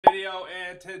Video,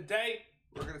 and today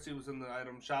we're gonna see what's in the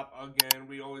item shop again.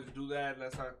 We always do that,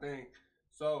 that's our thing.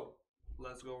 So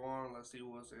let's go on, let's see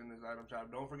what's in this item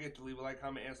shop. Don't forget to leave a like,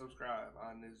 comment, and subscribe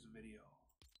on this video.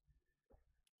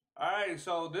 Alright,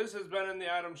 so this has been in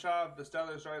the item shop, the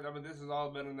Stellar Strike. I mean, this has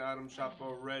all been in the item shop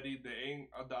already. The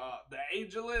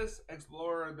Ageless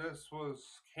Explorer,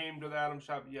 came to the item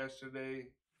shop yesterday.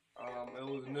 It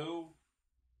was new.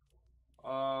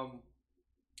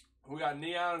 We got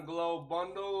Neon Glow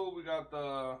bundle. We got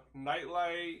the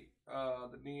Nightlight,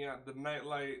 the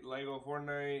Nightlight Lego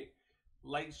Fortnite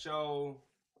Light Show,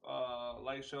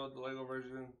 the Lego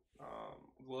version,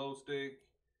 Glow Stick,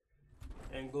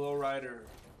 and Glow Rider.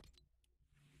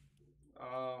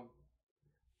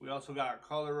 We also got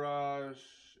Color Rush,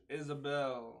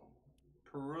 Isabelle,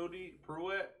 Pruitt,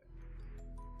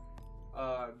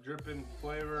 Drippin'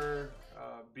 Flavor,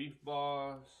 Beef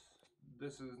Boss.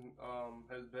 This is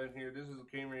has been here.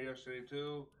 Came here yesterday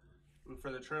too. For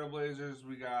the Trailblazers,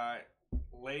 we got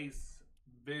Lace,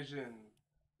 Vision,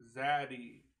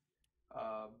 Zaddy,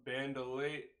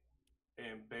 Bandolier,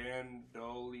 and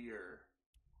Bandolier.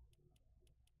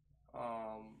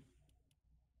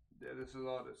 Yeah, this is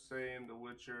all the same. The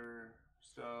Witcher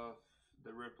stuff,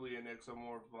 the Ripley and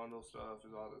Exomorph bundle stuff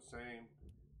is all the same.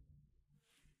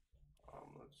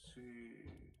 Let's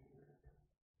see.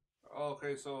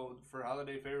 Okay, so for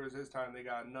holiday favorites this time, they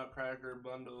got Nutcracker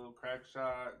bundle, Crack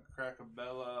Shot,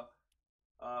 Crackabella,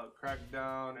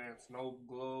 Crackdown, and Snow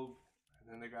Globe. And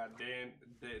then they got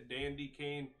Dandy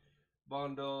Cane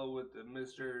bundle with the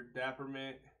Mr.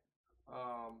 Dappermint,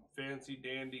 Fancy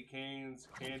Dandy Canes,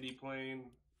 Candy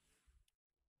Plane.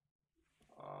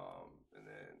 And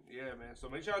then, yeah, man. So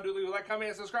make sure y'all do leave a like, comment,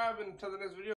 and subscribe until the next video.